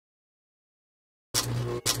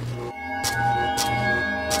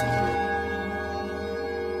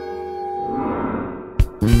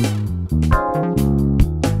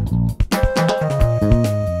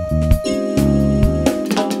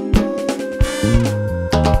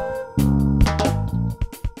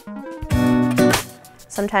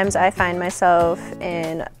Sometimes I find myself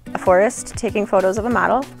in a forest taking photos of a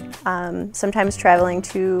model, sometimes traveling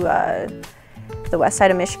to the west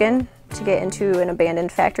side of Michigan to get into an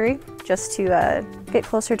abandoned factory just to get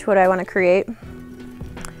closer to what I want to create.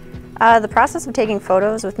 The process of taking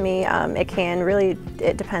photos with me,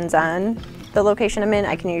 it depends on the location I'm in.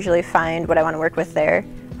 I can usually find what I want to work with there,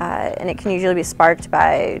 and it can usually be sparked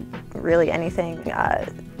by really anything.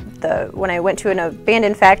 When I went to an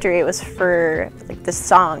abandoned factory, it was for like this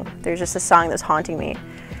song. There's just a song that's haunting me,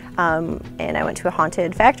 and I went to a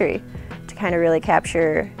haunted factory to kind of really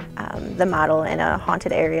capture the model in a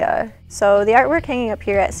haunted area. So the artwork hanging up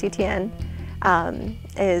here at CTN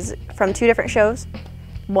is from two different shows.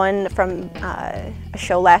 One from a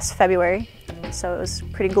show last February, so it was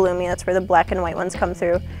pretty gloomy. That's where the black and white ones come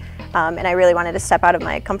through, and I really wanted to step out of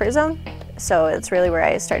my comfort zone. So it's really where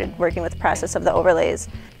I started working with the process of the overlays.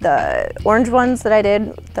 The orange ones that I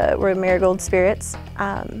did that were marigold spirits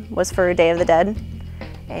was for Day of the Dead,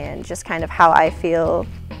 and just kind of how I feel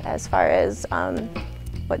as far as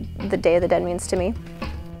what the Day of the Dead means to me.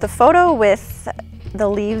 The photo with the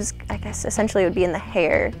leaves, I guess essentially would be in the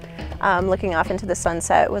hair, looking off into the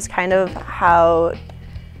sunset, was kind of how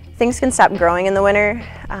things can stop growing in the winter,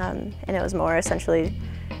 and it was more essentially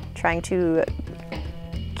trying to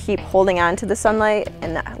keep holding on to the sunlight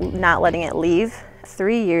and not letting it leave.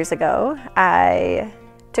 3 years ago, I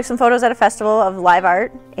took some photos at a festival of live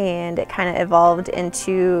art, and it kind of evolved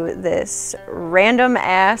into this random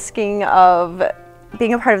asking of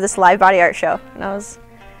being a part of this live body art show, and I was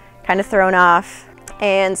kind of thrown off.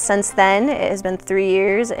 And since then, it has been 3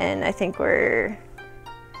 years, and I think we're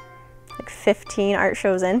like 15 art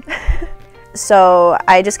shows in. So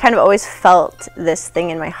I just kind of always felt this thing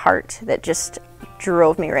in my heart that just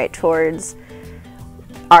drove me right towards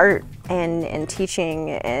art and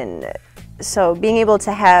teaching. And so being able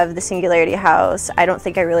to have the Singularity House, I don't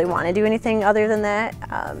think I really want to do anything other than that.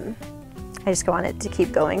 I just want it to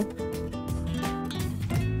keep going.